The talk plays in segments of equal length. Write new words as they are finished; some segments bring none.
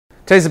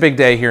Today's a big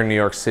day here in New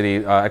York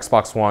City.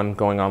 Xbox One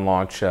going on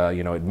launch,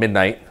 at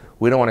midnight.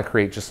 We don't want to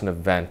create just an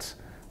event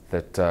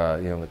that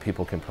that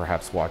people can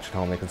perhaps watch at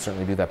home. They can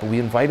certainly do that, but we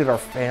invited our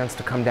fans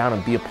to come down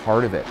and be a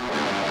part of it.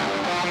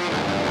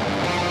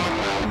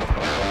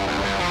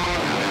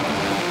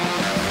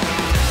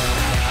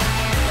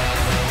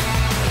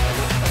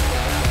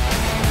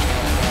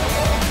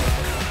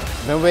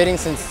 Been waiting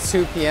since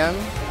 2 p.m.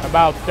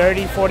 About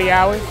 30, 40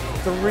 hours.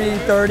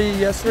 3:30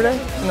 yesterday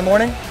in the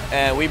morning.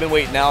 And we've been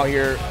waiting out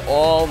here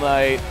all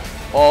night,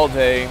 all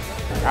day.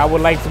 I would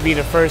like to be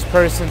the first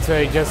person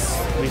to just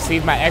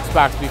receive my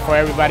Xbox before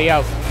everybody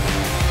else.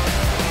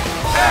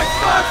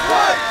 Xbox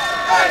One!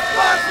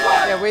 Xbox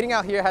One! Yeah, waiting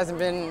out here hasn't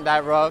been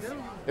that rough.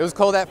 It was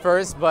cold at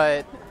first,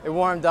 but it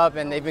warmed up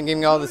and they've been giving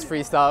me all this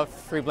free stuff,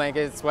 free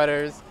blankets,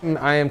 sweaters.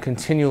 I am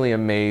continually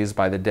amazed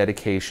by the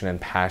dedication and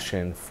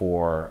passion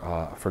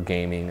for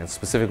gaming, and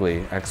specifically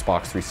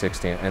Xbox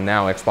 360 and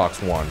now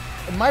Xbox One.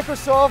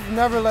 Microsoft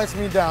never lets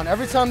me down.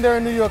 Every time they're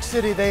in New York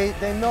City, they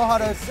know how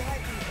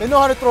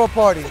to throw a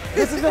party.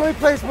 This is the only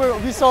place where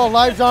we saw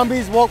live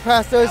zombies walk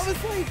past us,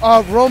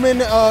 Roman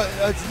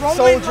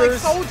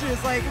soldiers.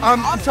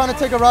 I'm trying to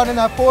take a ride in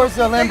that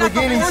Forza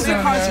Lamborghini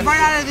soon, man. Right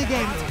out of the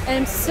gate.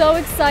 I'm so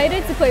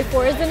excited to play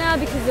Forza now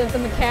because of the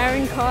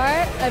McLaren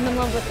car. I'm in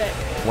love with it.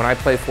 When I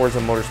play Forza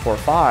Motorsport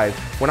 5,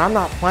 when I'm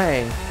not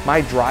playing,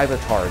 my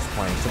drive-atar is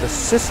playing. So the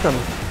system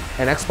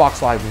and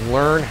Xbox Live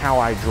learn how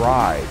I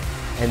drive.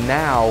 And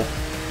now,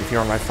 if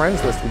you're on my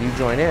friends list, when you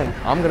join in,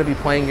 I'm going to be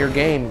playing your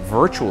game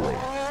virtually.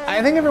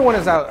 I think everyone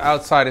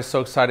outside is so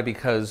excited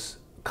because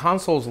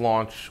consoles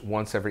launch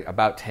once every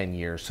about 10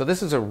 years. So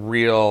this is a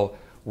real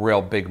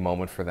big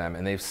moment for them,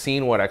 and they've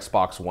seen what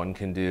Xbox One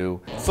can do.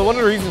 So one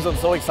of the reasons I'm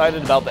so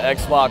excited about the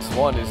Xbox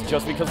One is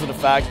just because of the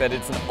fact that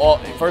it's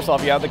first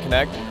off, you have the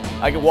Kinect.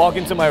 I can walk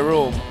into my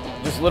room,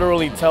 just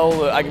literally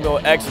I can go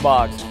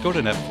Xbox. Go to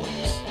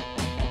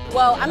Netflix.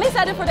 Well, I'm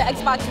excited for the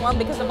Xbox One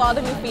because of all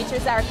the new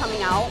features that are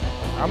coming out.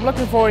 I'm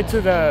looking forward to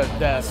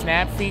the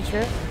Snap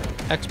feature.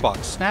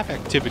 Xbox Snap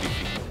Activity.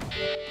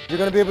 You're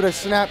going to be able to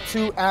snap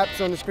 2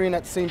 apps on the screen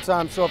at the same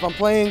time. So if I'm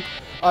playing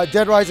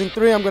Dead Rising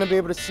 3, I'm going to be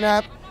able to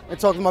snap and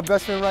talk to my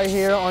best friend right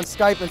here on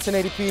Skype in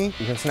 1080p.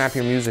 You can snap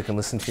your music and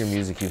listen to your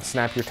music. You can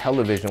snap your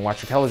television and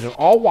watch your television,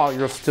 all while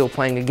you're still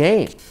playing a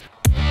game.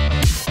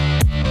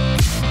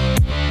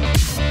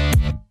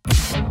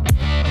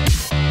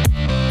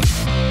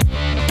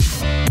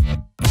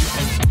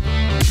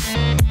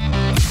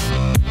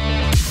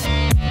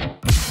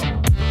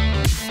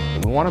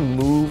 We want to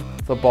move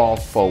the ball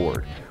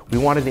forward. We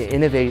wanted to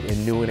innovate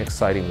in new and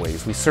exciting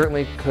ways. We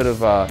certainly could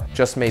have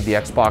just made the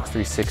Xbox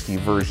 360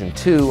 version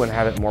 2 and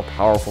have it more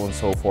powerful and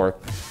so forth,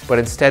 but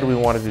instead we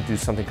wanted to do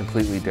something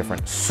completely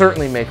different.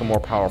 Certainly make a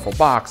more powerful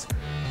box,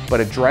 but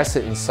address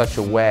it in such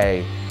a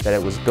way that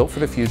it was built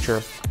for the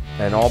future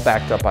and all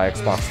backed up by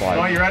Xbox Live.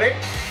 Are you ready?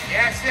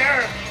 Yes,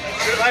 sir.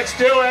 Let's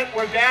do it.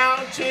 We're down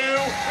to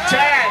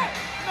 10,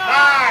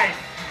 9,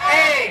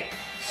 8,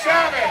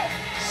 7,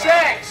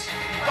 6,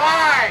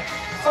 5,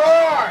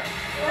 4,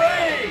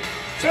 3,